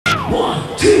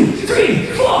1, 2, 3,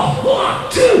 4.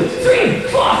 1, 2, 3,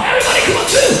 4. Everybody, come on,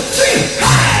 2, 3,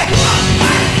 hey!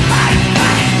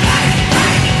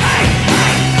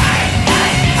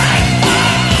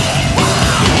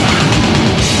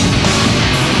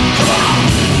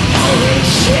 Holy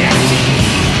shit!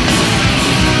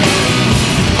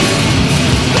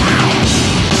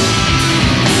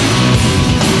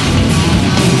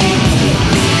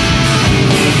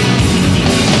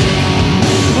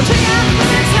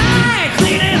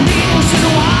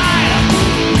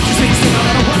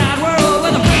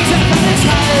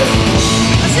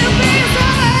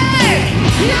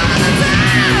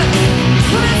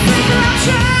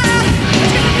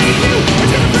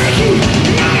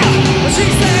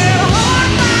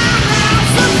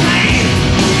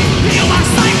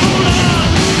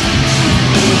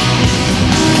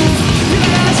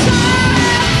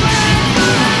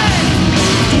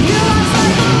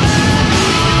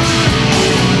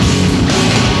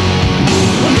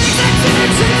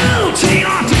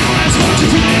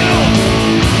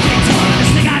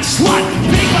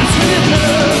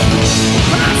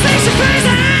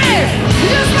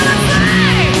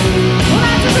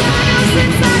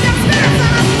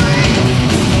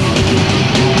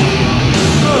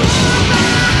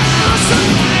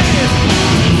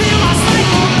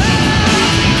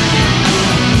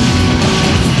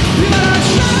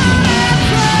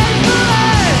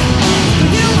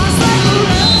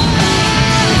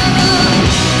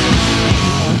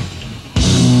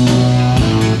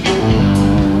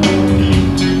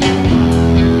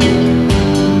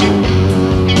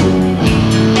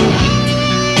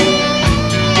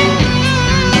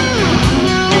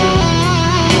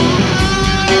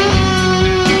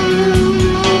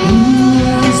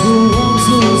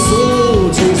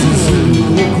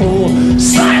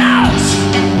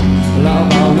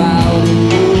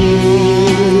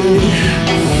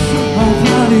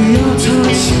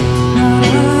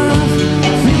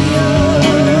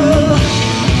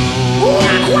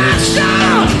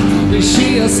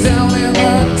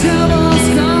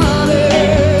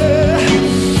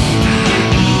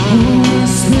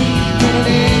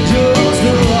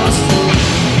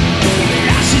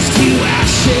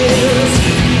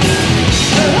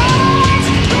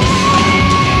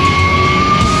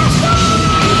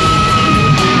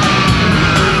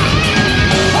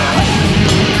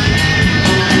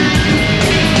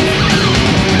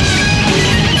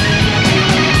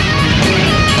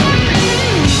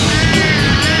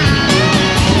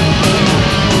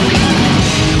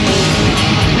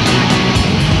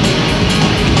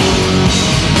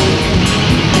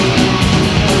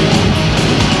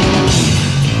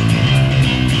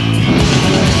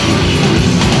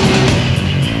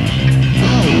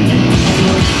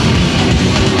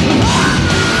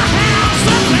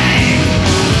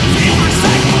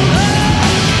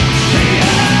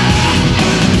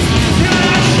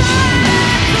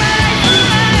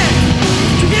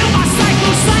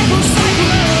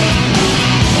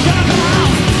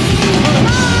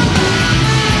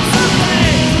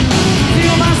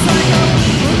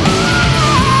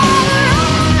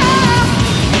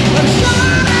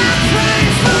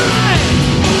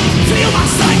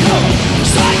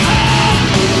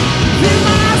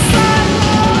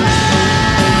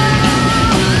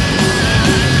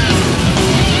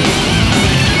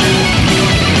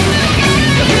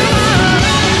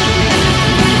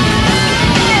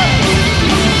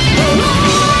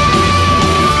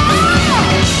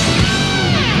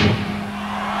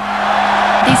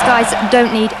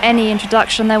 Don't need any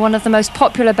introduction. They're one of the most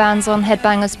popular bands on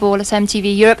Headbangers Ball at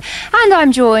MTV Europe, and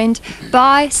I'm joined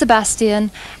by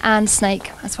Sebastian and Snake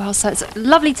as well. So it's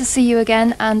lovely to see you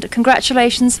again, and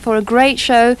congratulations for a great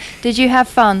show. Did you have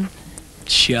fun?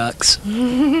 Shucks.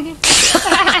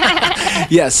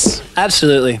 Yes,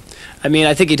 absolutely. I mean,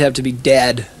 I think you'd have to be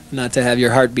dead not to have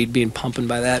your heartbeat being pumping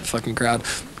by that fucking crowd.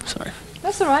 Sorry.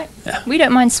 That's all right. Yeah. We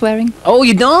don't mind swearing. Oh,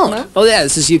 you don't? No. Oh, yeah,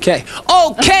 this is UK.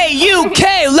 Okay,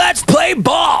 UK, let's play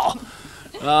ball!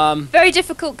 Very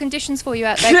difficult conditions for you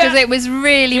out there because it was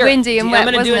really windy and wet,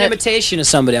 I'm going to do an imitation of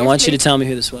somebody. I want you to tell me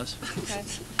who this was. Okay.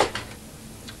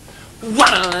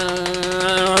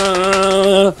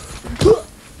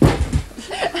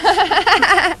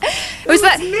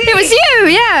 It was you,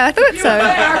 yeah, I thought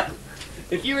so.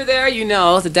 If you were there, you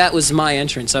know that that was my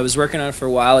entrance. I was working on it for a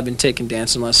while. I've been taking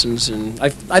dancing lessons, and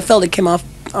I felt it came off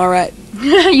all right.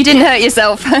 You didn't hurt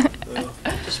yourself.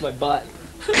 Just my butt.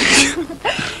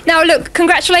 Now, look,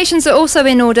 congratulations are also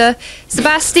in order.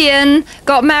 Sebastian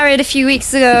got married a few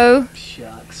weeks ago.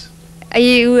 Shucks. Are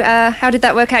you? How did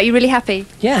that work out? Are you really happy?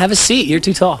 Yeah, have a seat. You're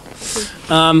too tall.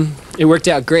 It worked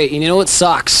out great. And you know what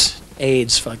sucks?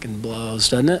 AIDS fucking blows,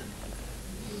 doesn't it?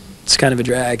 it's kind of a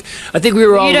drag. I think we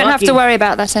were all You don't have lucky. to worry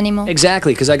about that anymore.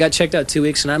 Exactly, because I got checked out 2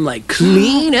 weeks and I'm like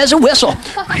clean as a whistle.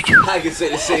 I can say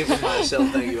the same for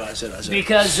myself. Thank you. I said.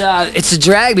 Because it's a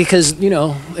drag because, you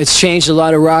know, it's changed a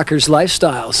lot of rockers'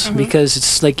 lifestyles because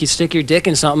it's like you stick your dick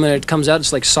in something and it comes out,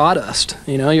 it's like sawdust.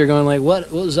 You know, you're going like,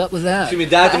 what was up with that? Excuse me,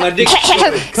 Doctor, my dick.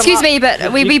 Excuse me,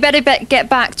 but we better get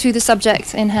back to the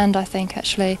subject in hand, I think,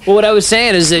 actually. Well, what I was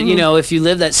saying is that, you know, if you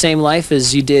live that same life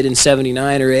as you did in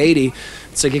 79 or 80,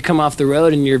 it's like you come off the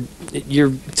road and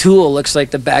your tool looks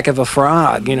like the back of a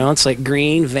frog, you know? It's like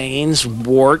green veins,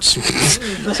 warts.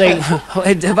 It's like,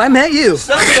 have I met you?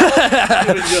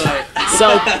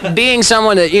 So being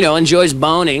someone that, you know, enjoys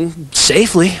boning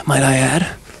safely, might I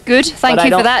add. Good, thank But I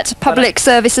you for don't- that public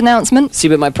service announcement. See,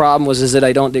 but my problem is that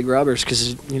I don't dig rubbers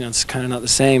because, you know, it's kind of not the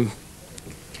same.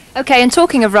 Okay, and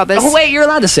talking of rubbers. Oh, wait, you're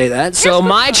allowed to say that. So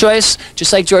my choice,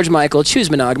 just like George Michael, choose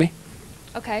monogamy.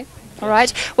 Okay, all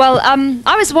right. Well,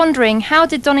 I was wondering, how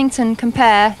did Donington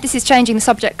compare? This is changing the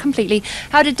subject completely.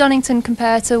 How did Donington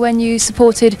compare to when you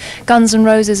supported Guns N'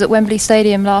 Roses at Wembley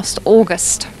Stadium last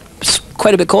August? It's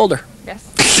quite a bit colder. Yes.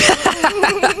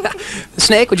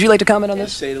 Snake, would you like to comment on To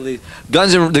this? say the least. The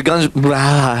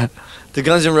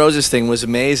Guns N' Roses thing was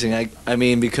amazing. I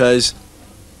mean, because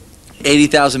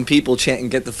 80,000 people chanting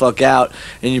 "Get the fuck out"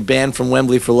 and you're banned from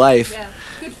Wembley for life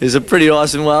is a pretty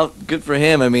awesome. Well, good for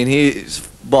him. I mean, he's a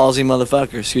ballsy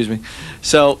motherfucker. Excuse me.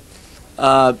 So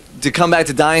to come back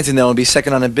to Donington though and be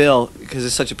second on the bill because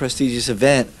it's such a prestigious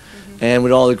event. And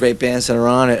with all the great bands that are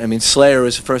on it, I mean, Slayer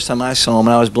was the first time I saw him,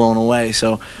 and I was blown away.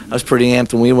 So I was pretty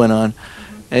amped when we went on.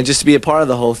 And just to be a part of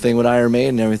the whole thing with Iron Maiden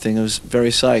and everything, it was very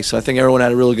psyched. So I think everyone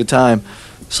had a really good time.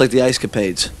 It's like the Ice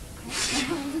Capades.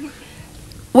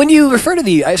 When you refer to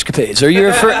the ice capades, are you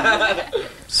referring...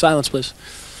 Silence, please.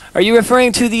 Are you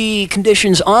referring to the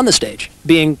conditions on the stage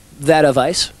being that of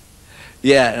ice?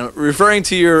 Yeah, and referring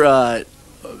to your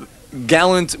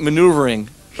gallant maneuvering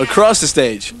across the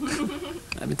stage.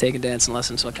 I've been taking dancing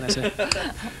lessons, what can I say?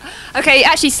 Okay,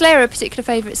 actually, Slayer are particular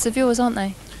favourites of yours, aren't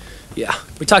they? Yeah,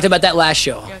 we talked about that last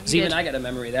show. you 'Cause even did. I got a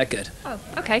memory that good. Oh,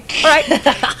 okay. All right.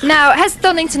 Now, has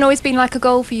Donington always been like a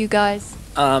goal for you guys?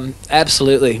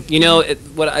 Absolutely. You know,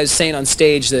 what I was saying on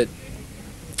stage that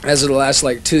as of the last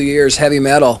like 2 years, heavy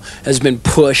metal has been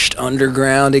pushed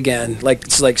underground again. Like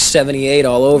it's like 78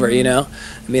 all over, you know?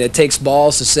 I mean, it takes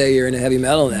balls to say you're into heavy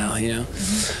metal now, you know?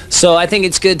 So I think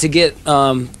it's good to get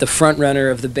the front runner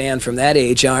of the band from that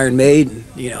age, Iron Maiden,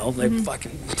 you know? Like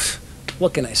fucking,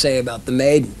 what can I say about the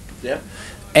Maiden? Yeah.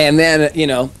 And then, you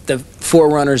know, the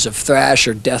forerunners of thrash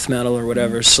or death metal or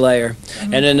whatever, Slayer.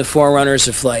 And then the forerunners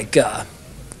of like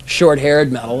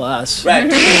short-haired metal, us.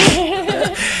 Right.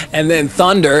 And then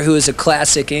Thunder, who is a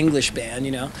classic English band,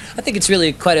 you know. I think it's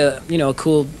really quite a, you know, a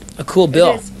cool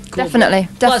bill. is. Cool Definitely,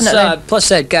 bill. definitely. Plus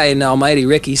that guy in Almighty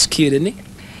Ricky's cute, isn't he?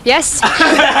 Yes.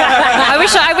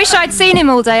 I wish I'd seen him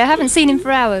all day. I haven't seen him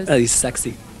for hours. Oh, he's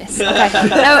sexy. Yes. Okay.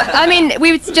 No, I mean,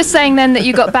 we were just saying then that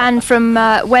you got banned from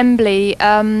Wembley.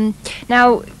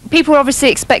 Now, people were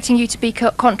obviously expecting you to be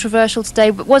controversial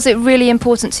today, but was it really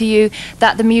important to you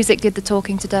that the music did the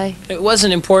talking today? It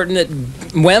wasn't important at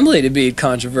Wembley to be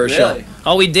controversial. Really?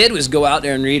 All we did was go out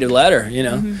there and read a letter, you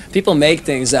know. People make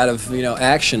things out of, you know,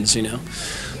 actions, you know.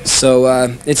 So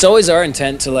it's always our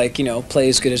intent to, like, you know, play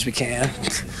as good as we can.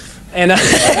 And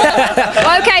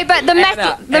Okay, but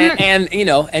the and you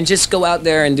know, and just go out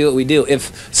there and do what we do.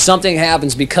 If something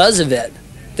happens because of it,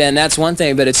 then that's one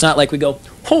thing. But it's not like we go,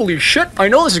 holy shit, I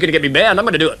know this is gonna get me banned. I'm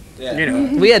gonna do it. Yeah. You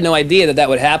know, we had no idea that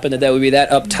would happen. That would be that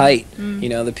uptight. You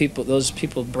know, those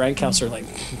people, brand council are like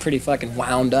pretty fucking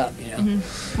wound up. You know.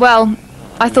 well,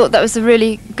 I thought that was a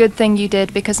really good thing you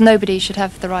did because nobody should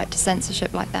have the right to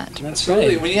censorship like that. That's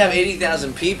Really, right. when you have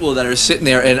 80,000 people that are sitting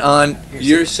there and on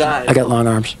your side. I got long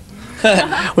arms.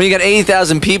 When you got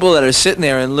 80,000 people that are sitting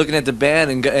there and looking at the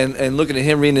band and looking at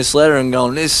him reading this letter and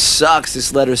going, this sucks,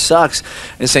 this letter sucks,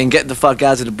 and saying, get the fuck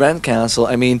out to the Brent Council.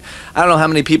 I mean, I don't know how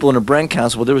many people in the Brent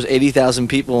Council, but there was 80,000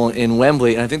 people in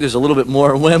Wembley, and I think there's a little bit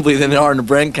more in Wembley than there are in the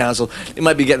Brent Council. They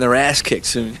might be getting their ass kicked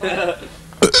soon.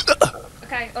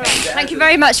 Okay, all right. Thank you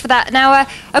very much for that. Now,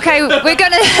 okay, we're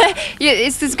going to...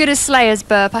 It's as good as Slayer's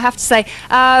burp, I have to say.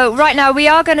 Right now, we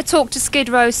are going to talk to Skid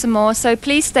Row some more, so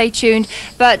please stay tuned.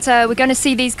 But we're going to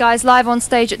see these guys live on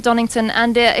stage at Donington,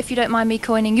 and if you don't mind me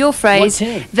coining your phrase,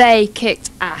 team? they kicked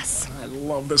ass. I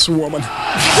love this woman.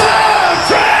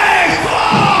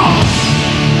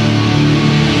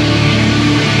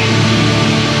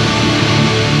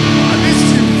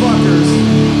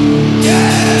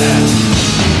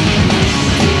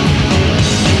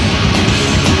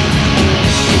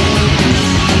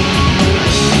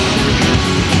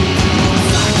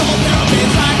 Psychotherapy,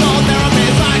 psychotherapy,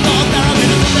 psychotherapy.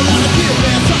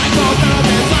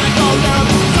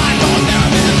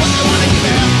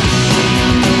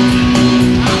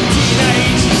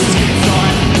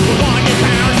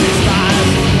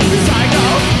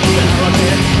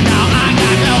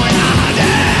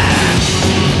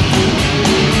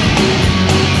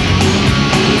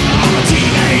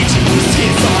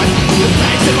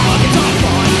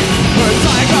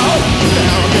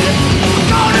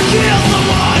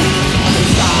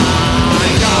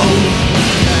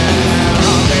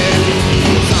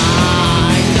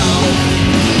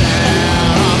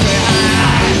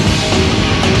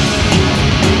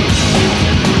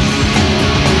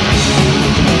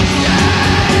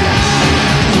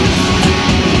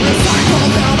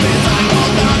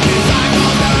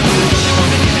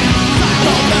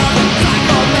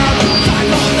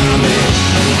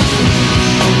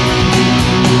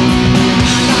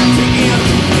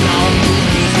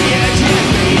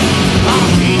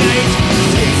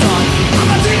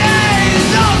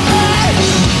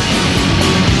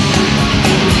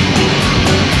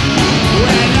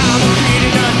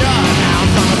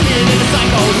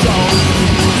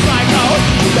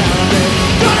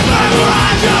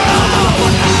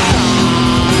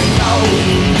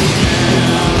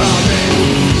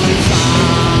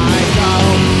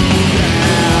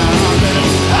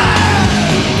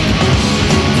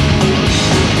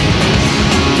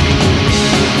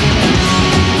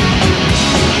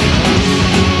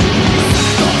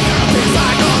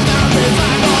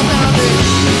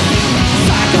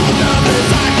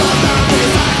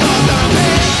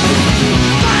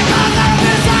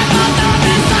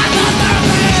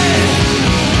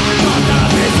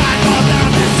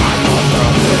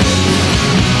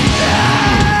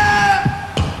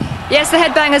 Yes, the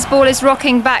Headbangers Ball is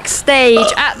rocking backstage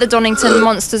at the Donington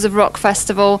Monsters of Rock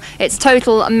Festival. It's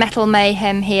total metal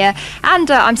mayhem here. And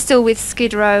I'm still with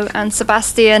Skid Row, and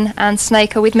Sebastian and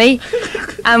Snake are with me.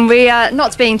 And we are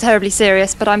not being terribly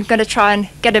serious, but I'm going to try and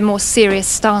get a more serious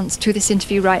stance to this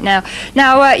interview right now.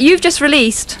 Now, you've just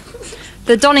released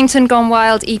the Donington Gone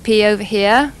Wild EP over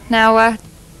here. Now,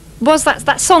 was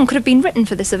that song could have been written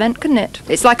for this event, couldn't it?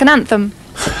 It's like an anthem.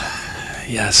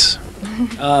 Yes.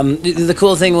 The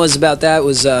cool thing was about that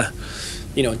was,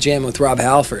 jamming with Rob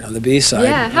Halford on the B-side.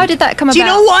 Yeah, how did that come about? Do you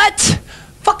know what?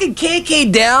 Fucking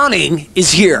KK Downing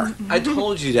is here. I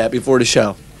told you that before the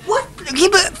show. What?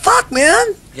 Fuck,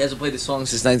 man. He hasn't played the song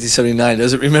since 1979.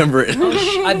 Doesn't remember it.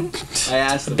 I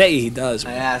asked him. bet he does.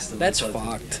 I asked him. That's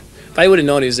fucked. If I would have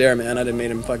known he was there, man, I'd have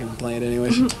made him fucking play it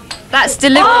anyways. That's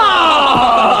deliberate.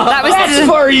 That's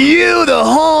for you, the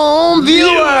home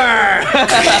viewer.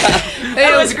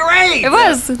 It was great. It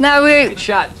was. Now Good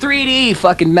shot. 3D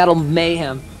fucking metal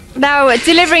mayhem. Now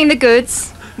delivering the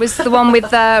goods was the one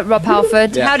with Rob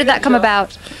Halford. Yeah. How did that come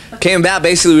about? Came about,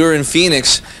 basically we were in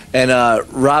Phoenix, and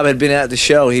Rob had been at the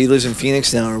show. He lives in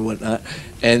Phoenix now or whatnot.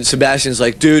 And Sebastian's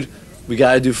like, dude, we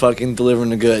got to do fucking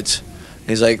delivering the goods.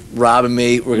 He's like, Rob and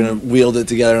me, we're going to wield it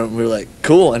together. And we were like,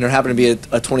 cool. And there happened to be a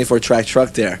 24-track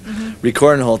truck there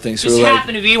recording the whole thing. So Just we were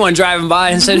happened to be one driving by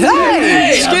and said,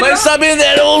 hey, I might stop in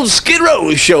that old Skid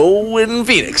Row show in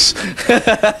Phoenix.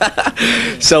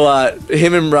 So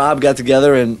him and Rob got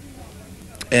together and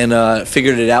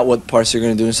figured it out, what parts they're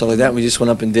going to do and stuff like that. And we just went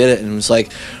up and did it. And it was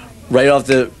like right off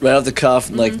the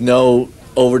cuff, like no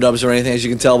overdubs or anything, as you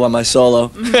can tell by my solo.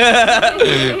 Which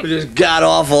is god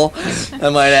awful, I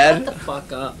might add.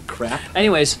 Fuck up. Crap.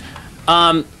 Anyways,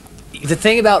 the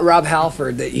thing about Rob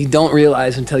Halford that you don't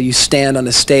realize until you stand on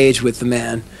the stage with the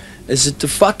man is that the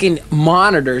fucking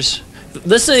monitors.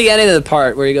 Listen to the end of the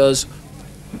part where he goes.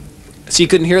 So you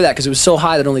couldn't hear that because it was so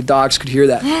high that only dogs could hear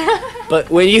that. But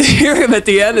when you hear him at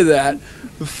the end of that,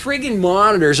 the friggin'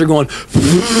 monitors are going.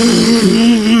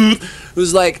 It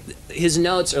was like his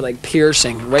notes are like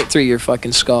piercing right through your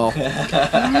fucking skull.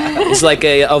 It's like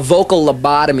a vocal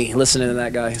lobotomy listening to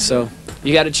that guy. So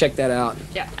you got to check that out.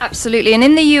 Yeah, absolutely. And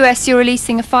in the US, you're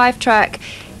releasing a 5-track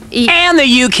EP. And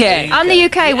the UK. And the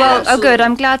UK. Yeah, Well, absolutely. oh, good.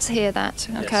 I'm glad to hear that.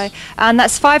 Okay. Yes. And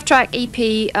that's 5-track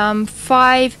EP,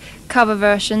 5 cover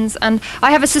versions. And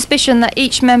I have a suspicion that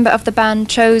each member of the band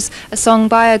chose a song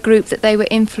by a group that they were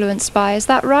influenced by. Is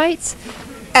that right?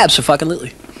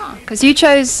 Absolutely. Because you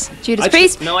chose Judas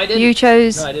Priest. No, I didn't. You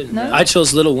chose. No, I didn't. No? I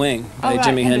chose Little Wing by Oh, right,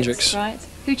 Jimi Hendrix. Right.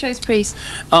 Who chose Priest?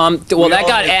 Well, that all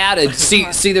got did. added.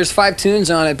 See, there's 5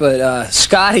 tunes on it, but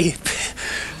Scotty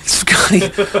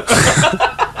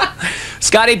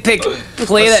picked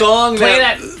play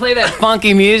that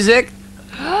funky music.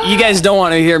 You guys don't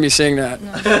want to hear me sing that.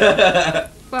 No.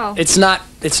 Well, It's not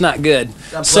good.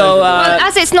 So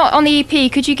as it's not on the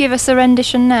EP, could you give us a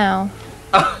rendition now?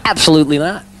 absolutely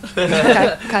not.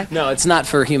 Okay. No, it's not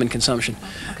for human consumption.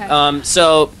 Okay.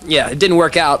 So yeah, it didn't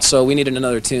work out. So we needed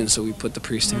another tune. So we put the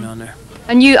Priest tune on there.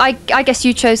 And you, I guess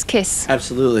you chose Kiss.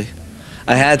 Absolutely.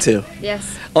 I had to.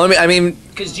 Yes. Well, I mean,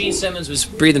 Because Gene Simmons was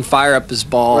breathing fire up his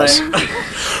balls.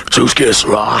 Choose Kiss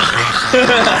Rock.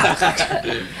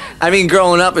 I mean,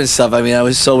 growing up and stuff, I mean, I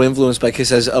was so influenced by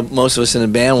Kiss, as most of us in the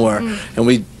band were. And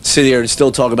we sit here and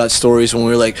still talk about stories when we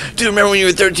were like, dude, remember when you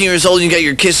were 13 years old and you got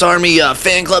your Kiss Army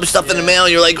fan club stuff in the mail?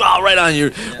 And you're like, oh, right on.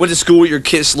 You went to school with your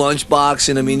Kiss lunchbox.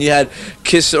 And, I mean, you had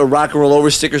Kiss Rock and Roll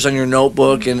Over stickers on your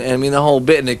notebook. And I mean, the whole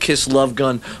bit. And the Kiss Love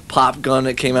Gun, Pop Gun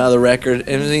that came out of the record.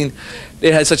 And, I mean,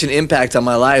 it had such an impact on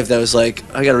my life that I was like,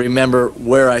 I got to remember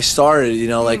where I started, you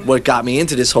know, like what got me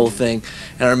into this whole thing.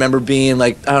 And I remember being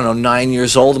like, I don't know, 9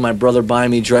 years old, and my brother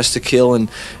buying me Dress to Kill and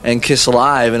Kiss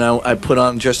Alive, and I put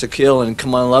on Dress to Kill, and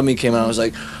Come On Love Me came out. I was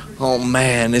like, oh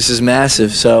man, this is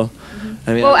massive. So,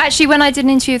 I mean, Well, actually, when I did an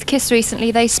interview with Kiss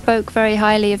recently, they spoke very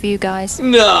highly of you guys.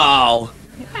 no,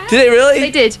 did they really?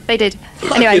 They did.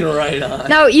 Anyway, Right on.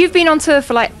 now you've been on tour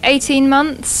for like 18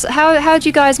 months. How do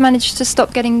you guys manage to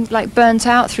stop getting like burnt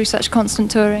out through such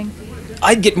constant touring?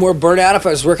 I'd get more burnt out if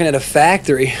I was working at a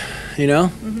factory, you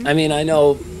know? I mean, I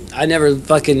know I never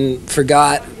fucking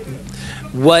forgot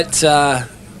what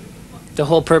the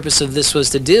whole purpose of this was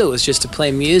to do, was just to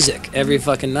play music every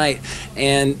fucking night.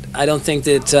 And I don't think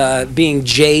that being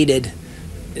jaded,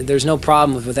 there's no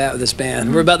problem with that with this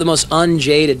band. We're about the most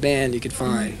unjaded band you could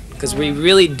find, because we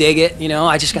really dig it. You know,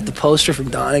 I just got the poster from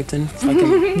Donington.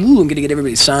 Fucking, ooh, I'm gonna get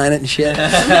everybody to sign it and shit. You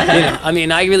know, I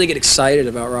mean, I really get excited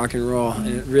about rock and roll, and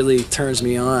it really turns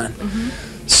me on.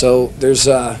 So there's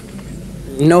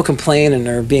no complaining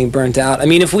or being burnt out. I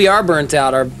mean, if we are burnt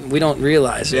out, we don't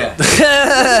realize it.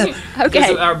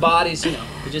 Okay. Our bodies, you know.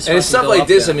 Just and it's stuff like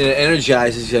this, I mean, it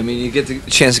energizes you. I mean, you get the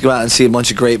chance to go out and see a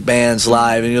bunch of great bands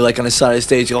live, and you're like on the side of the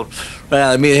stage, you go, right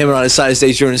now, me and him are on the side of the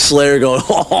stage during Slayer going,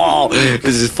 oh,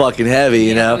 this is fucking heavy,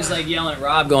 you know? I was like yelling at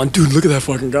Rob going, dude, look at that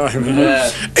fucking guy.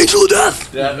 Angel of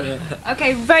Death!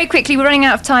 Okay, very quickly, we're running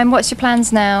out of time. What's your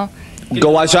plans now? Go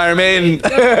watch Iron Maiden.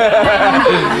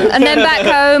 And then back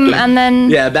home, and then...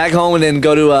 Yeah, back home, and then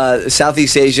go to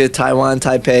Southeast Asia, Taiwan,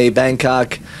 Taipei,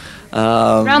 Bangkok.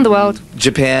 Around the world.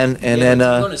 Japan, and then...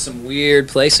 we're going to some weird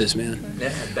places, man.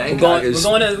 Yeah,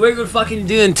 we're fucking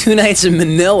doing 2 nights in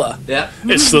Manila. Yeah.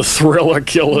 It's the Thriller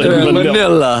Killer in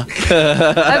Manila.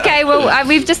 Okay, well,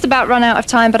 we've just about run out of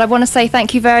time, but I want to say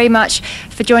thank you very much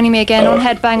for joining me again on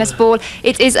Headbangers Ball.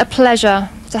 It is a pleasure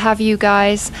to have you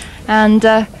guys, and...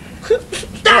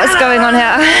 what's going on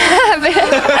here?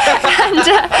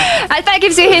 And that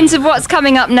gives you a hint of what's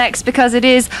coming up next, because it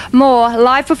is more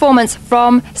live performance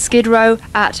from Skid Row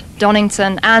at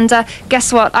Donington. And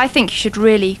guess what? I think you should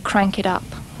really crank it up.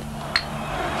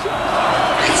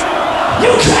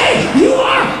 UK, you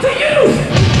are the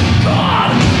youth!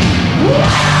 God!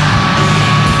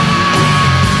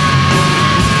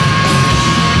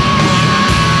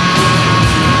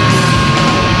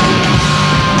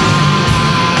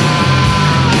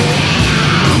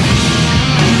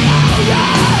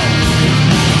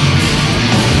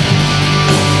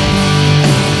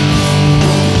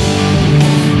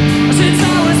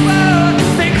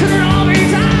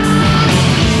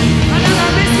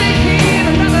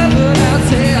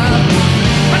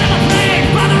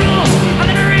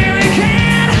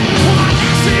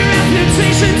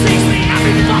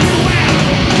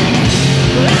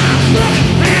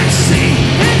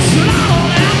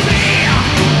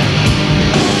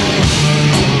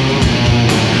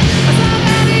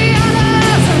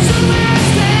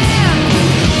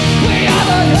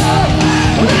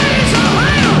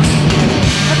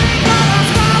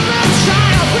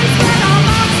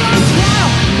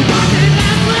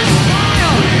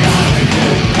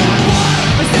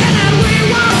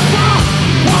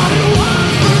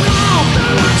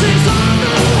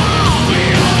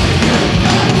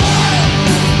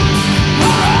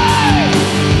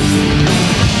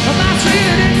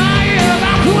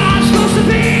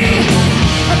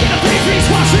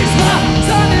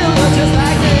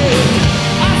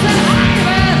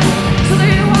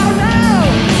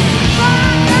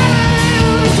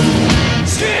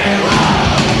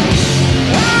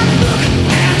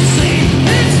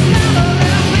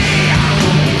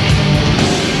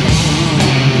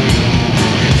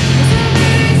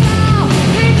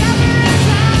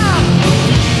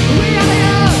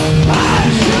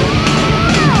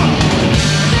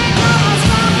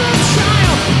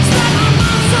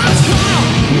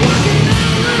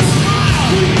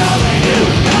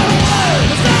 You